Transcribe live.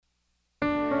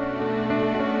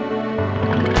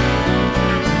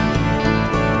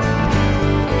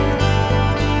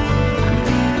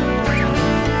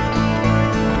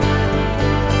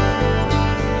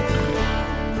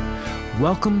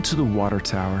Welcome to The Water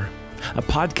Tower, a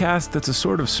podcast that's a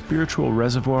sort of spiritual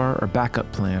reservoir or backup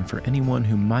plan for anyone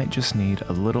who might just need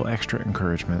a little extra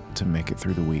encouragement to make it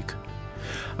through the week.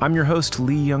 I'm your host,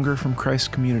 Lee Younger from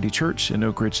Christ Community Church in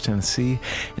Oak Ridge, Tennessee,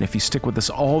 and if you stick with us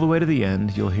all the way to the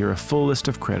end, you'll hear a full list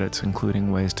of credits,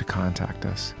 including ways to contact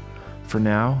us. For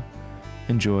now,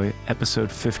 enjoy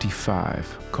episode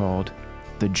 55, called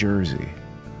The Jersey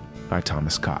by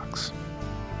Thomas Cox.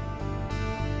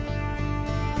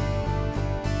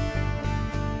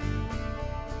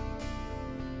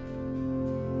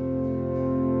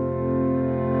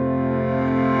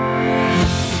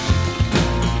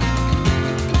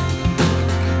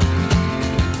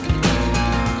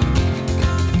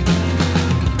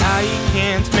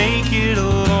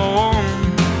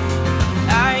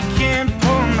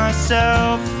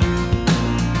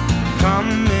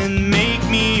 Come and make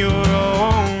me your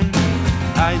own.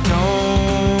 I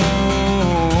don't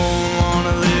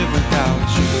wanna live without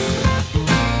you.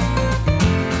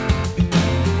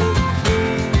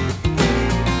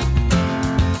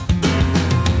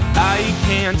 I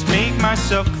can't make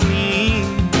myself clean.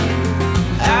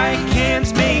 I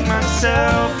can't make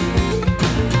myself.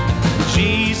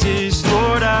 Jesus,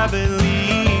 Lord, I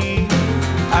believe.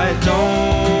 I don't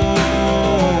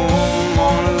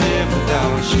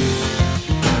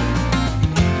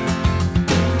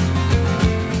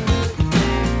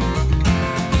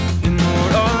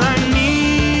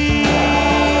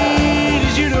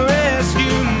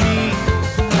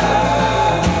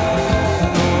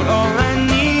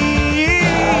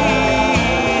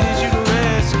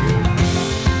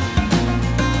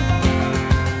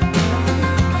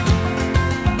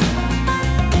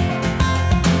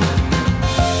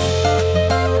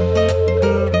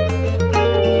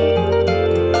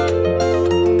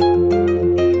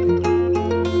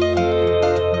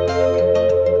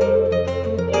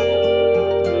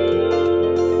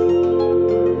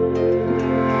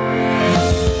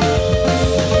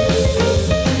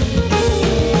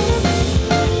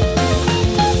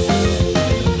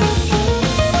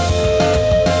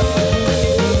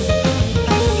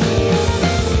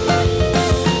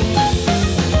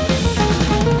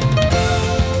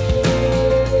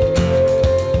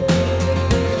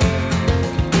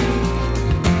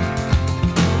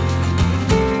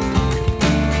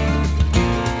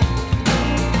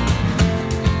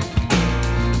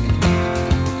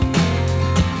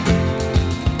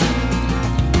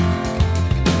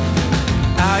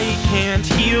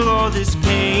this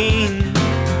pain.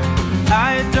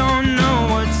 I don't know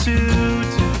what to do,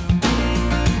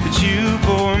 but you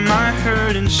bore my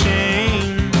hurt and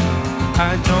shame.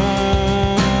 I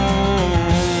don't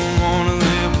wanna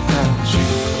live without you.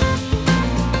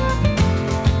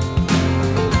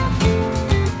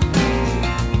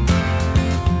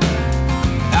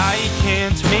 I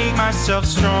can't make myself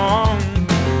strong.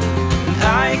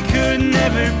 I could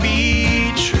never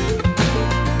be true.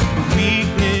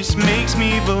 Weakness makes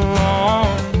me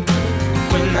belong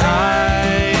when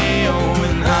I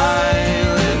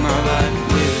live my life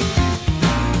with you.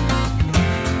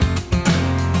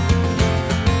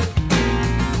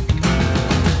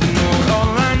 Lord,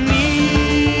 all I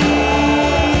need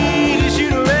is you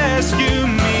to rescue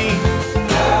me.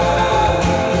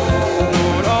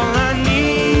 Lord, all I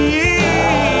need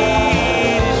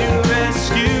is you to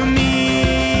rescue me.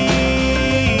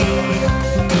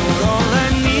 Lord, all I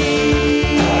need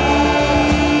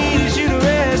is you to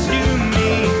rescue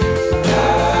me.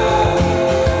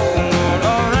 Lord,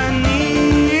 all I need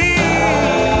is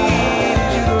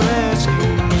you to rescue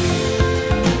me.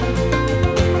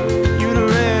 You to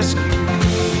rescue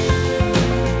me.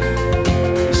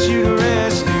 It's you to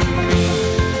rescue me.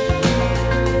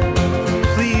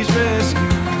 Please rescue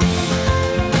me.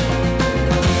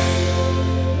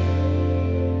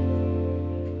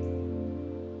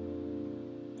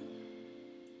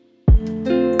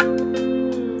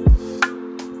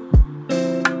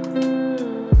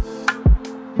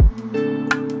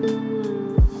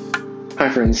 Hi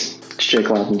friends, it's Jake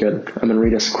Lavengood. I'm going to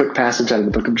read us a quick passage out of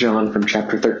the book of John from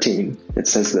chapter 13. It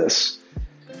says this: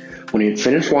 When he had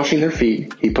finished washing their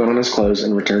feet, he put on his clothes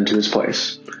and returned to his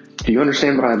place. Do you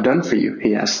understand what I have done for you?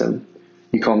 He asked them.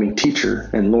 You call me teacher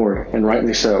and Lord, and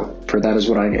rightly so, for that is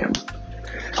what I am.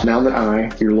 Now that I,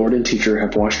 your Lord and teacher,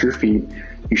 have washed your feet,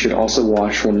 you should also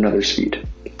wash one another's feet.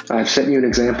 I have set you an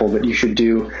example that you should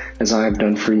do as I have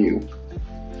done for you.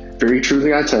 Very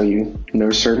truly I tell you, no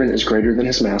servant is greater than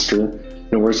his master,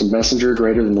 nor is a messenger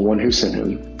greater than the one who sent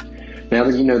him. Now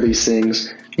that you know these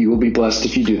things, you will be blessed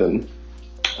if you do them.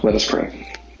 Let us pray.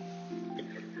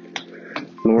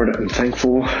 Lord, I'm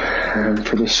thankful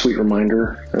for this sweet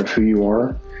reminder of who you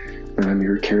are.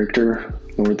 your character,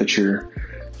 Lord, that you're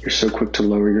so quick to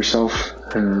lower yourself,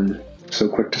 so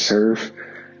quick to serve.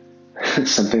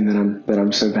 It's something that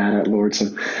I'm so bad at, Lord. So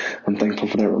I'm thankful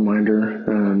for that reminder.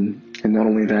 And not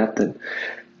only that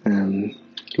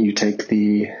you take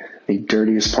the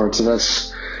dirtiest parts of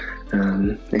us,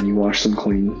 and you wash them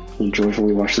clean. You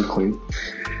joyfully wash them clean.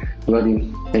 I love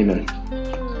you. Amen.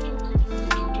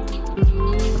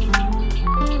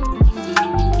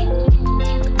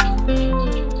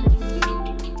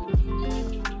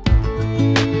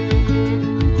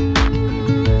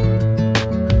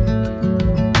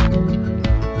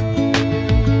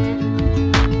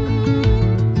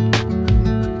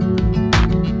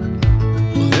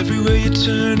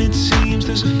 Turn, it seems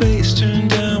there's a face turned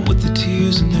down with the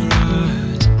tears in their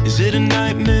eyes. Is it a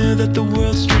nightmare that the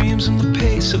world streams and the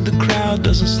pace of the crowd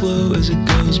doesn't slow as it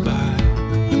goes by?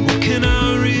 And what can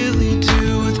I really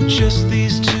do with just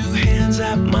these two hands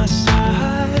at my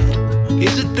side?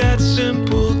 Is it that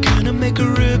simple? Can I make a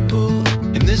ripple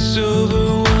in this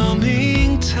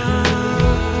overwhelming tide?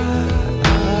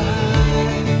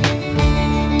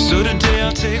 So today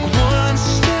I'll take one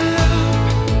step.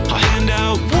 I'll hand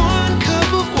out one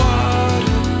cup of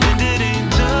water, and it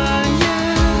ain't done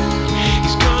yet.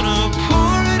 He's gonna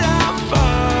pour it out,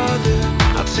 Father.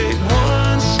 I'll take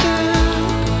one step.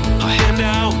 I'll hand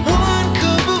out one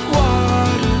cup of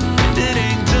water, and it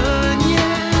ain't done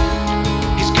yet.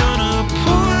 He's gonna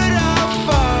pour it out,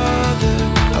 Father.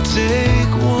 I'll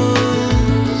take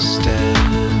one step.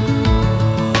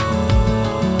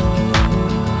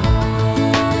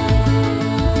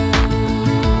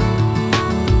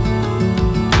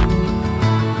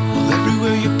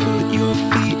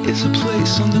 Is a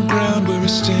place on the ground where a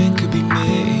stand could be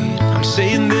made. I'm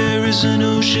saying there is an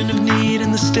ocean of need,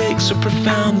 and the stakes are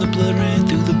profound. The blood ran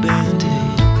through the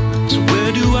Band-Aid. So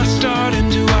where do I start, and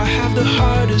do I have the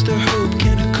heart? Is there hope?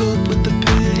 Can I cope with the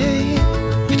pain?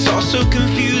 It's all so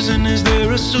confusing. Is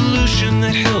there a solution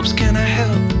that helps? Can I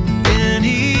help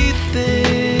anything?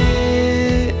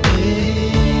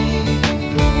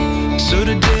 So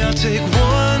today I'll take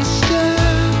one step.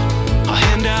 I'll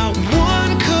hand out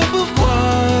one cup of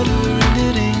water, and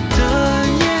it ain't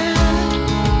done yet.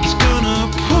 He's gonna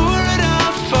pour it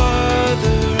out,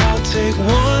 Father. I'll take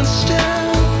one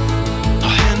step. I'll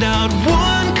hand out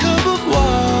one cup of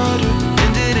water,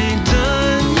 and it ain't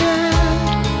done yet.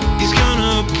 He's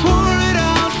gonna pour it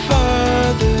out,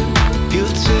 Father.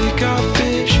 He'll take our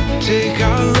fish, take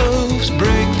our loaves,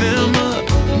 break them up,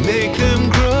 make them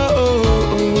grow,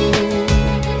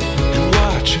 and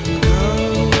watch them go.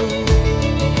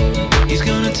 He's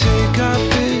gonna take our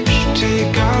fish,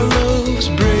 take our loaves,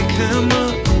 break them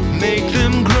up, make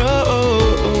them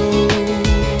grow,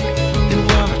 and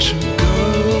watch them go.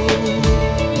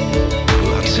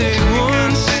 I'll take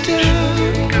one step,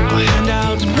 I'll hand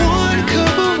out one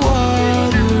cup of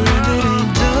water, and it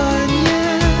ain't done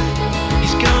yet.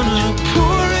 He's gonna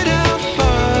pour it out,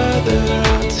 Father.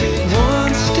 I'll take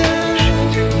one step,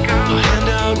 I'll hand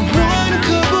out one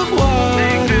cup of water,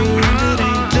 and it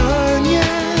ain't done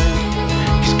yet.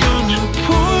 He's gonna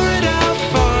pour it out,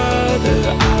 Father.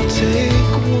 I'll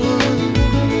take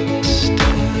one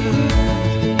step.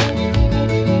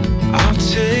 I'll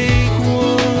take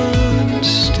one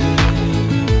step.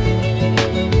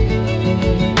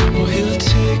 Oh, he'll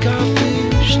take our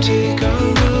fish, take our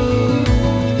loaves.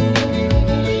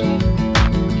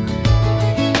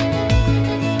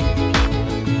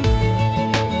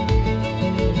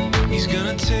 He's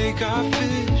gonna take our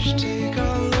fish, take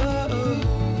our loaves.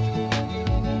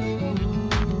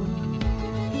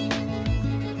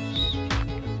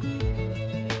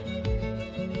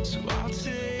 So I'll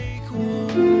take one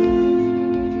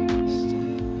step.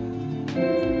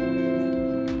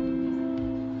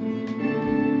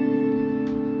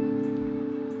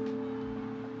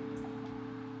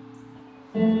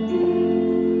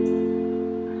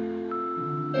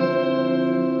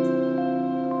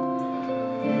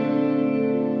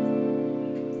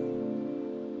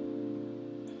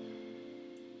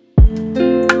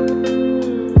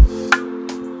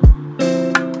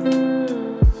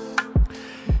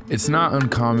 It's not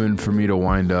uncommon for me to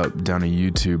wind up down a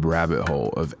YouTube rabbit hole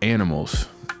of animals.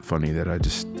 Funny that I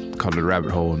just called it a rabbit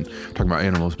hole and talking about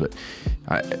animals, but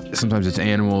sometimes it's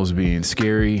animals being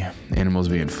scary, animals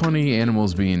being funny,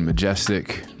 animals being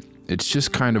majestic. It's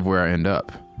just kind of where I end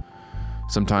up.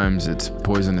 Sometimes it's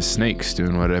poisonous snakes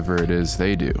doing whatever it is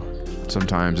they do.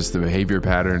 Sometimes it's the behavior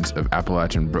patterns of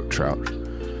Appalachian brook trout.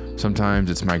 Sometimes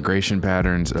it's migration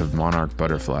patterns of monarch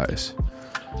butterflies.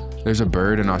 There's a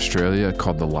bird in Australia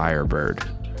called the lyrebird.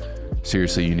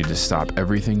 Seriously, you need to stop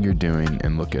everything you're doing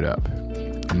and look it up.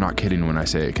 I'm not kidding when I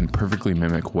say it can perfectly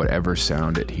mimic whatever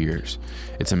sound it hears.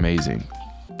 It's amazing.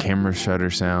 Camera shutter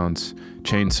sounds,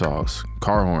 chainsaws,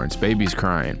 car horns, babies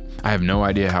crying. I have no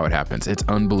idea how it happens. It's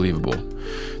unbelievable.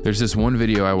 There's this one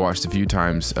video I watched a few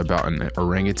times about an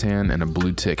orangutan and a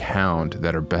blue tick hound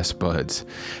that are best buds.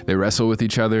 They wrestle with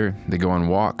each other, they go on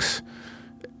walks.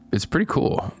 It's pretty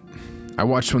cool. I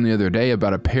watched one the other day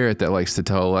about a parrot that likes to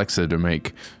tell Alexa to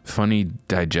make funny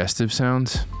digestive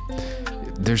sounds.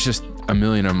 There's just a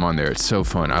million of them on there. It's so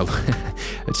fun. I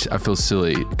feel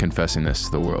silly confessing this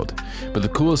to the world. But the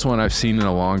coolest one I've seen in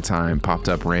a long time popped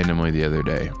up randomly the other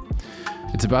day.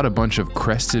 It's about a bunch of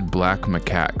crested black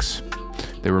macaques.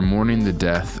 They were mourning the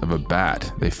death of a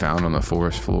bat they found on the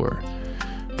forest floor.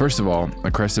 First of all,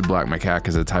 a crested black macaque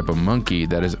is a type of monkey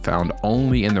that is found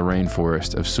only in the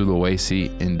rainforest of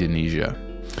Sulawesi, Indonesia,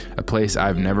 a place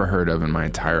I've never heard of in my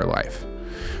entire life.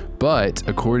 But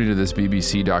according to this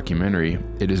BBC documentary,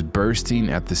 it is bursting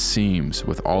at the seams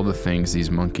with all the things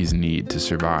these monkeys need to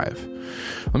survive.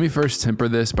 Let me first temper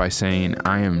this by saying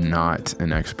I am not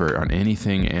an expert on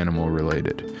anything animal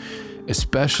related,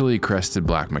 especially crested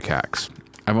black macaques.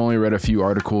 I've only read a few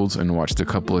articles and watched a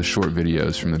couple of short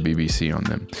videos from the BBC on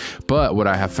them. But what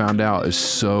I have found out is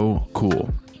so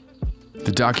cool.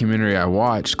 The documentary I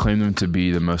watched claimed them to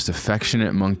be the most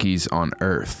affectionate monkeys on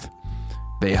Earth.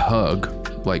 They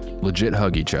hug, like legit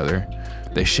hug each other.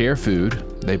 They share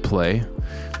food, they play.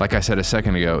 Like I said a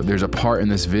second ago, there's a part in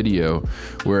this video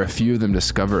where a few of them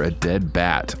discover a dead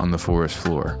bat on the forest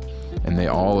floor, and they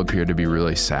all appear to be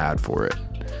really sad for it.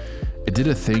 It did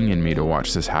a thing in me to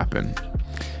watch this happen.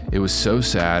 It was so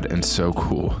sad and so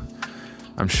cool.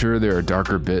 I'm sure there are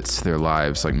darker bits to their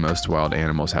lives like most wild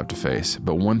animals have to face,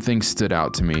 but one thing stood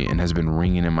out to me and has been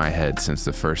ringing in my head since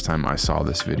the first time I saw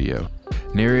this video.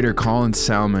 Narrator Colin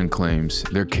Salmon claims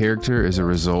their character is a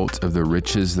result of the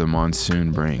riches the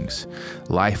monsoon brings,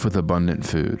 life with abundant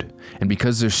food. And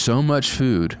because there's so much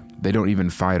food, they don't even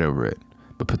fight over it,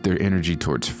 but put their energy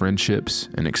towards friendships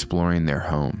and exploring their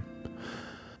home.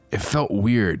 It felt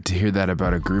weird to hear that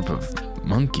about a group of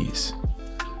monkeys,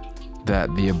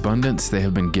 that the abundance they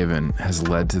have been given has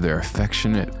led to their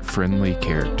affectionate, friendly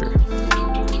character.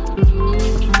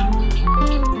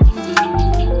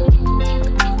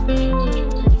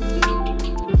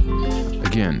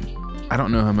 Again, I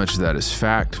don't know how much of that is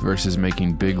fact versus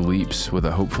making big leaps with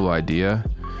a hopeful idea,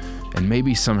 and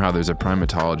maybe somehow there's a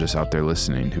primatologist out there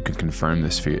listening who can confirm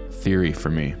this theory for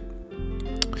me.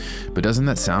 But doesn't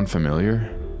that sound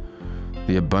familiar?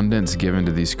 The abundance given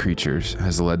to these creatures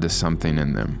has led to something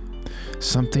in them,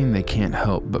 something they can't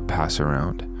help but pass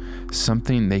around,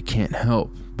 something they can't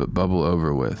help but bubble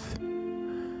over with.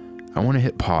 I want to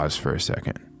hit pause for a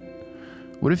second.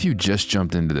 What if you just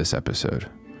jumped into this episode?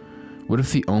 What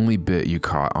if the only bit you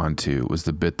caught onto was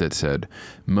the bit that said,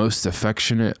 most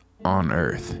affectionate on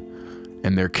earth,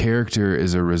 and their character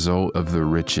is a result of the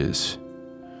riches,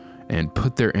 and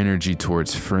put their energy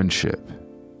towards friendship?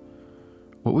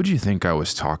 What would you think I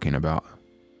was talking about?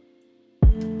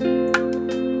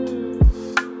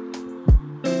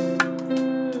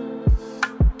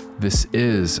 This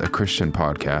is a Christian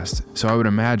podcast, so I would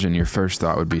imagine your first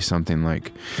thought would be something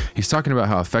like, he's talking about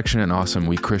how affectionate and awesome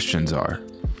we Christians are.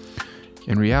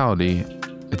 In reality,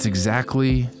 it's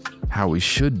exactly how we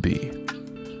should be.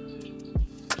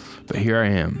 But here I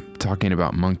am, talking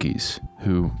about monkeys,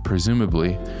 who,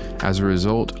 presumably, as a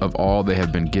result of all they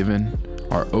have been given,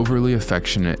 are overly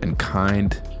affectionate and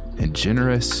kind and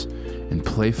generous and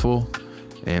playful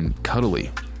and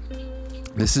cuddly.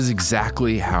 This is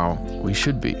exactly how we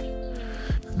should be.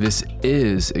 This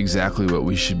is exactly what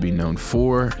we should be known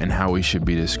for and how we should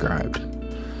be described.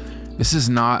 This is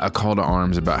not a call to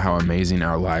arms about how amazing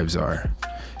our lives are.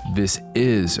 This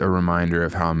is a reminder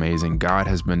of how amazing God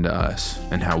has been to us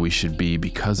and how we should be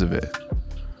because of it.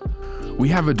 We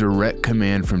have a direct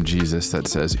command from Jesus that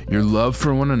says, your love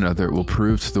for one another will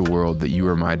prove to the world that you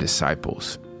are my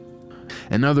disciples.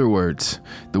 In other words,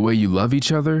 the way you love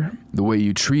each other, the way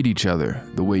you treat each other,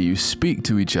 the way you speak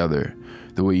to each other,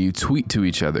 the way you tweet to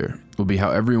each other will be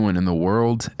how everyone in the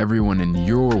world, everyone in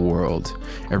your world,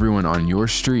 everyone on your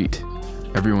street,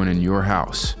 everyone in your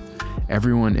house,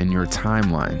 everyone in your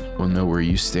timeline will know where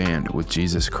you stand with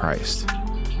Jesus Christ.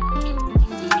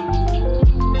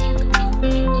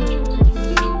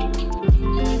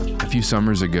 A few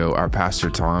summers ago, our pastor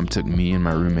Tom took me and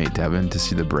my roommate Devin to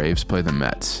see the Braves play the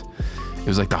Mets. It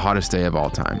was like the hottest day of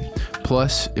all time.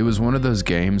 Plus, it was one of those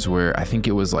games where I think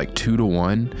it was like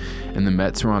 2-1, and the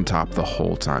Mets were on top the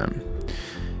whole time.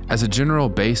 As a general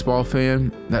baseball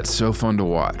fan, that's so fun to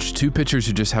watch. Two pitchers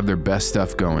who just have their best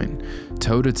stuff going,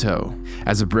 toe to toe.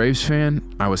 As a Braves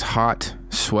fan, I was hot,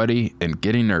 sweaty, and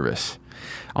getting nervous.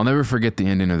 I'll never forget the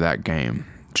ending of that game.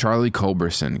 Charlie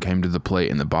Culberson came to the plate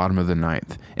in the bottom of the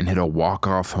ninth and hit a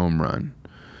walk-off home run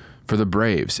for the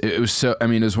Braves. It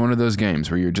was one of those games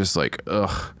where you're just like,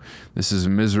 ugh, this is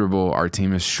miserable. Our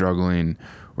team is struggling.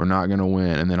 We're not going to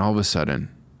win. And then all of a sudden,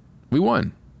 we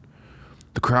won.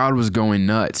 The crowd was going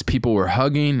nuts. People were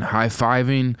hugging,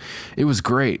 high-fiving. It was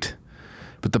great.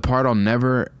 But the part I'll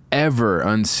never, ever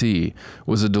unsee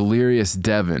was a delirious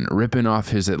Devin ripping off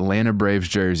his Atlanta Braves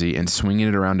jersey and swinging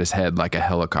it around his head like a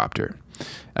helicopter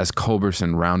as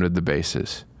Culberson rounded the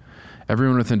bases.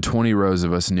 Everyone within 20 rows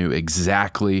of us knew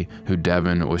exactly who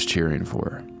Devin was cheering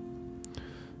for.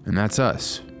 And that's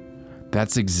us.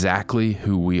 That's exactly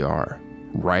who we are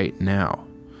right now.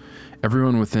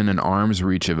 Everyone within an arm's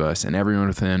reach of us and everyone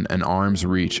within an arm's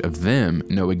reach of them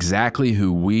know exactly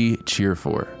who we cheer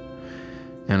for.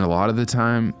 And a lot of the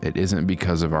time, it isn't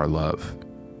because of our love.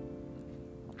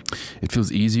 It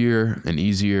feels easier and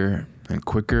easier and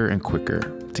quicker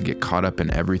to get caught up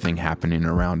in everything happening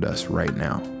around us right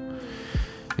now.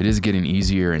 It is getting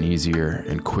easier and easier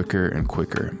and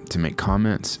quicker to make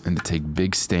comments and to take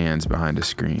big stands behind a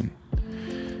screen.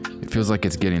 It feels like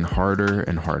it's getting harder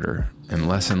and harder, and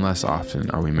less often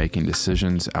are we making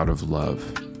decisions out of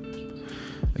love.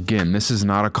 Again, this is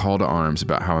not a call to arms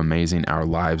about how amazing our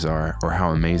lives are or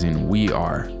how amazing we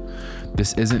are.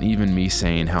 This isn't even me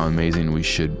saying how amazing we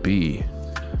should be.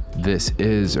 This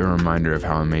is a reminder of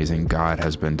how amazing God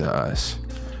has been to us,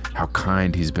 how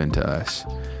kind He's been to us,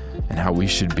 and how we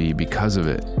should be because of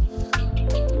it.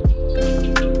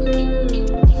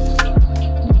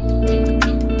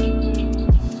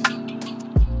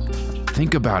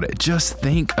 Think about it. Just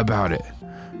think about it.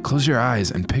 Close your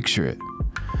eyes and picture it.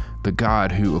 The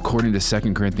God who, according to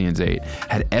 2 Corinthians 8,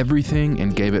 had everything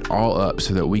and gave it all up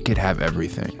so that we could have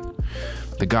everything.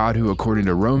 The God who, according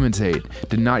to Romans 8,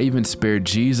 did not even spare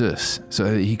Jesus so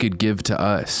that He could give to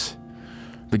us.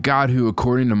 The God who,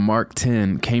 according to Mark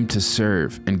 10, came to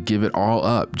serve and give it all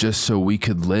up just so we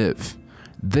could live.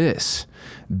 This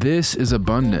is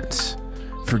abundance.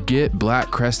 Forget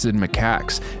black-crested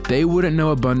macaques. They wouldn't know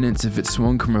abundance if it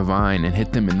swung from a vine and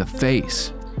hit them in the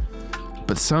face.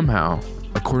 But somehow,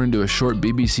 according to a short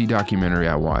BBC documentary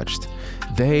I watched,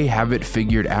 they have it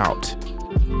figured out.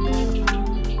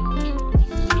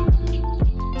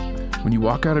 When you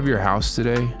walk out of your house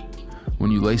today,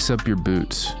 when you lace up your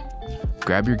boots,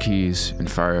 grab your keys and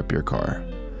fire up your car,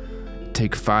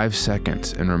 take 5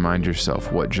 seconds and remind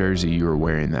yourself what jersey you were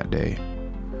wearing that day.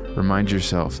 Remind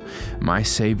yourself, my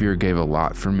Savior gave a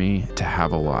lot for me to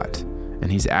have a lot, and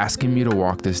He's asking me to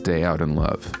walk this day out in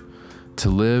love, to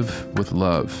live with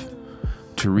love,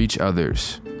 to reach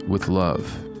others with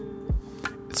love.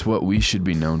 It's what we should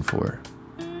be known for.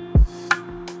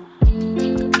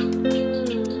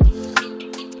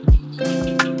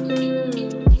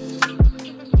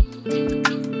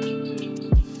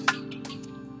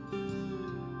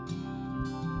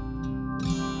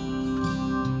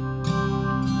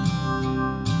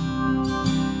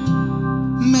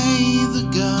 May the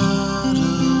God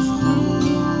of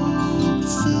hope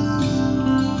fill you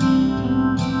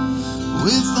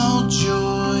with all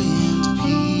joy and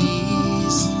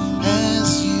peace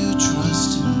as you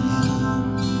trust in Him,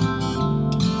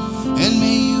 and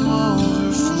may you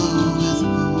overflow with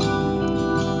hope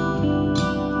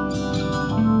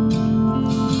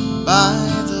by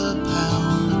the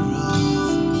power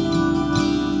of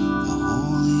the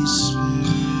Holy Spirit.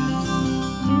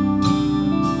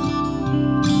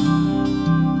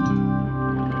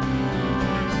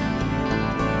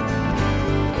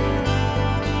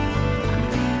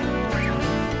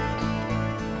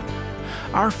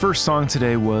 Our first song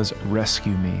today was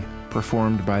Rescue Me,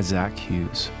 performed by Zach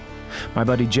Hughes. My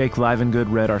buddy Jake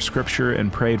Livengood read our scripture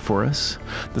and prayed for us.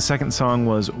 The second song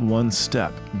was One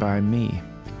Step by me.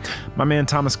 My man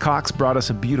Thomas Cox brought us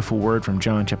a beautiful word from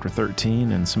John chapter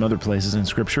 13 and some other places in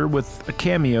scripture with a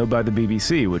cameo by the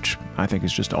BBC, which I think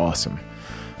is just awesome.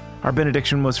 Our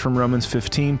benediction was from Romans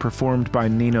 15, performed by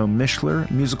Nino Mishler.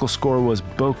 Musical score was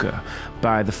Boca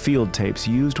by the Field Tapes,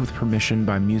 used with permission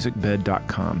by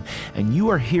musicbed.com. And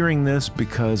you are hearing this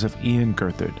because of Ian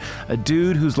Gerthard, a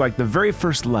dude who's like the very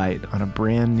first light on a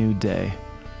brand new day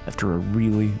after a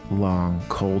really long,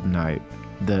 cold night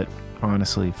that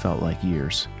honestly felt like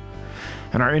years.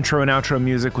 And our intro and outro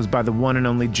music was by the one and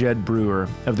only Jed Brewer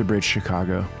of The Bridge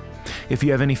Chicago. If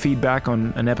you have any feedback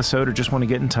on an episode or just want to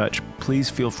get in touch,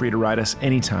 please feel free to write us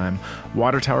anytime,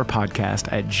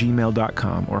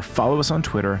 watertowerpodcast@gmail.com, or follow us on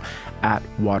Twitter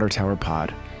 @watertowerpod.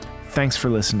 Thanks for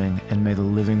listening, and may the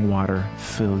living water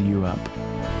fill you up.